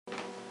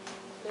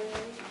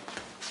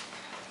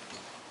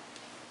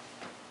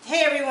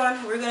Hey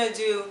everyone, we're going to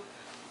do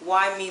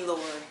Why Me Lord,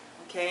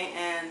 okay?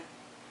 And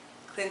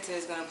Clinton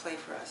is going to play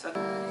for us.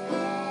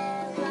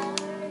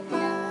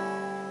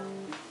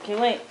 Okay,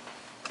 wait.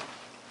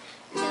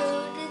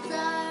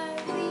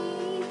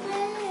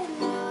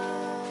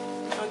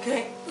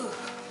 Okay.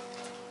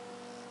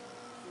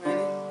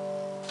 Ready?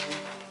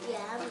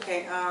 Yeah.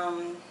 Okay,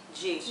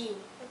 G. G.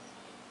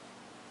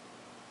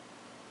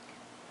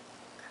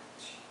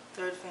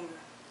 Third finger.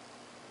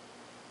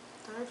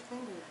 Third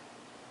finger.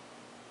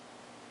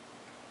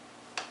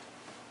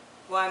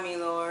 Why me,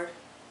 Lord?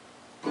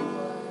 What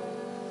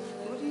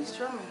are you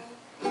strumming?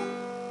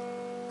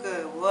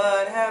 Good.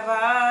 What have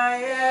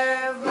I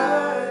ever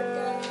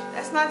done?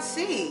 That's not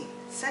C.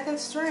 Second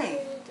string.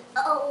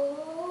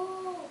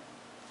 Oh.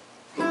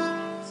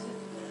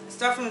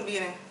 Start from the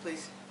beginning,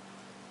 please.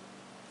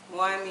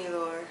 Why me,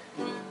 Lord?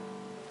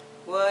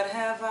 What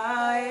have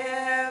I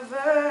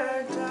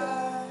ever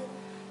done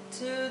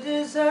to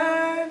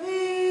deserve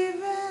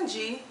even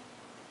G,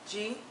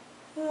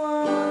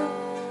 1,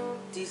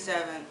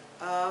 D7,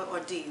 or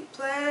D,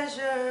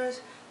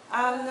 pleasures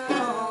I've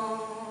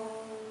known.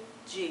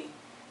 G,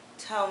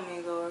 tell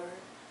me, Lord,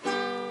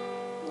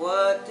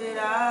 what did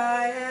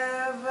I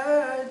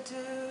ever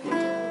do?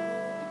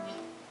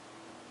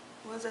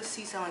 What does that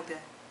C sound like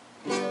that?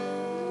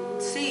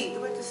 C,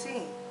 go back to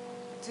C.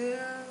 Do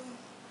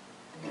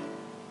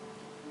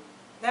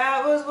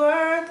that was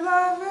worth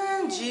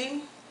loving.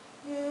 G,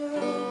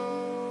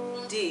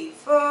 D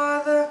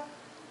for the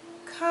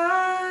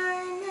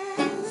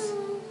kindness.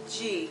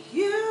 G,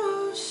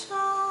 you show.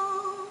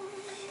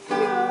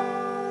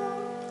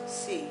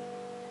 C,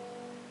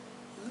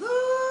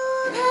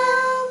 Lord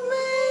help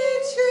me,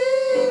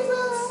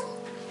 Jesus.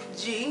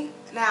 G,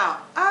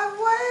 now I've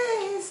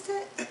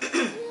wasted.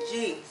 G,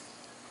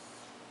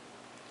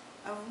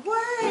 I've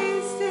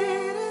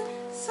wasted it.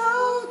 So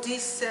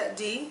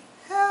D,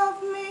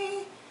 help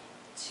me,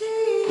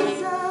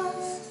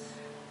 Jesus.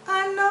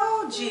 I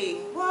know G,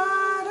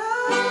 what I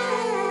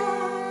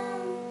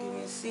am. Give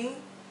me a C.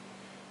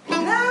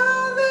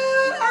 Now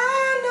that I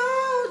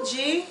know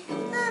G,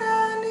 that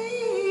I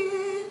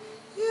needed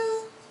you.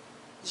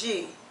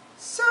 G,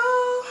 so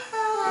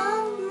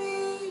help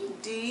me,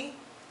 D,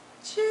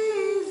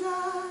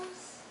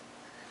 Jesus.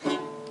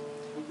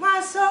 My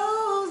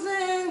soul's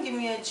in. Give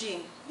me a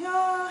G.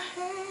 Your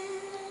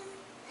hand.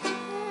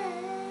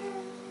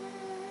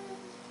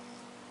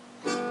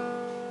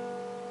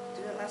 Do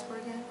that last part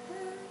again.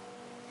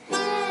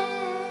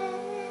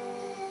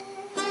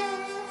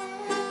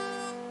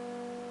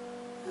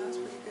 That was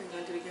pretty good. You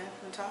want to do it again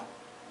from the top?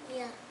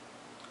 Yeah.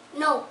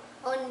 No,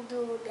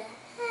 undo the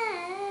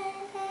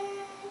hand.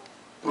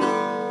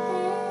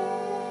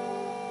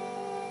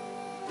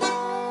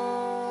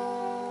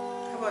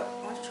 How about,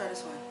 why don't you try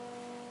this one?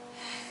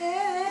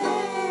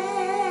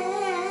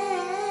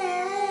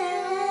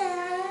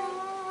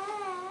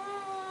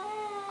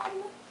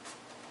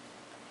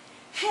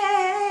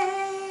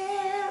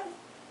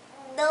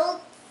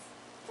 Don't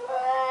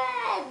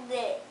spread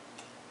it.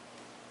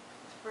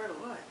 Spread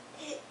what?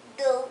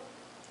 Don't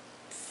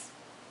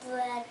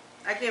spread.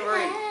 I can't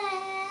read.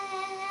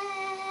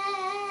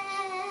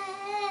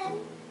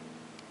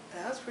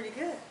 That was pretty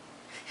good.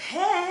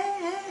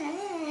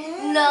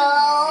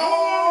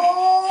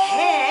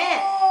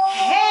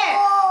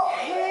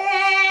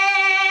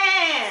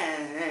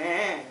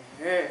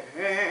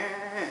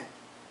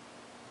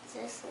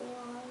 Just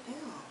one.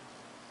 Ew.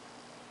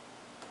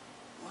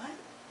 What?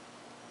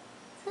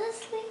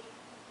 Seriously?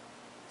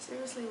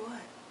 Seriously,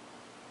 what?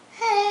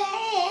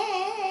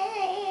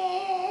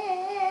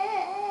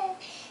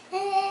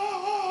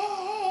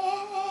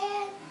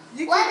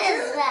 What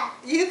is that?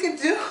 You can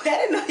do. I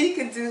didn't know you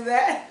could do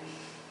that.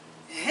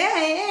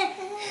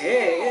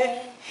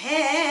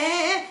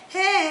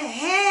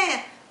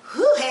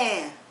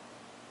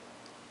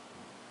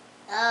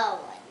 Oh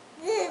my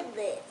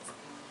goodness.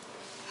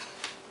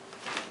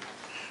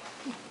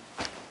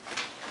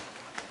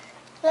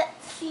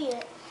 Let's see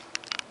it.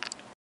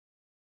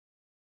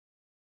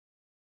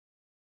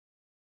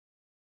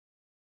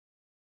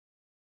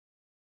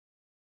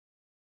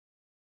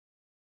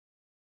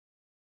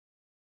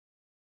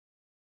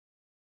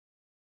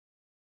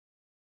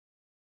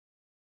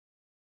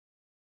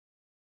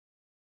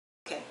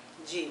 Okay,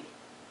 G.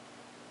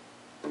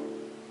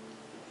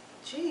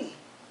 G.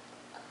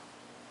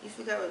 You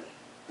forgot what?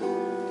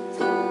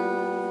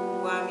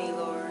 Why me,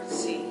 Lord?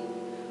 C.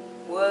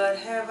 What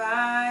have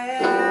I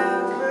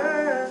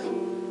ever?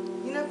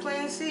 You're not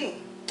playing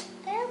C.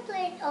 I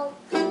played oh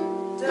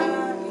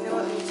Done. You know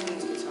what? Let me turn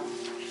this guitar.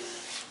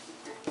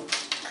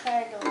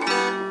 cradle.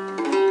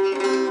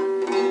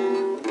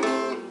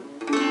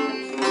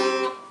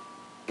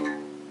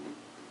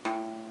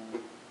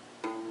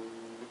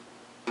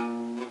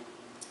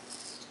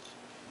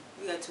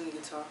 You gotta tune the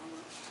guitar. Hold on.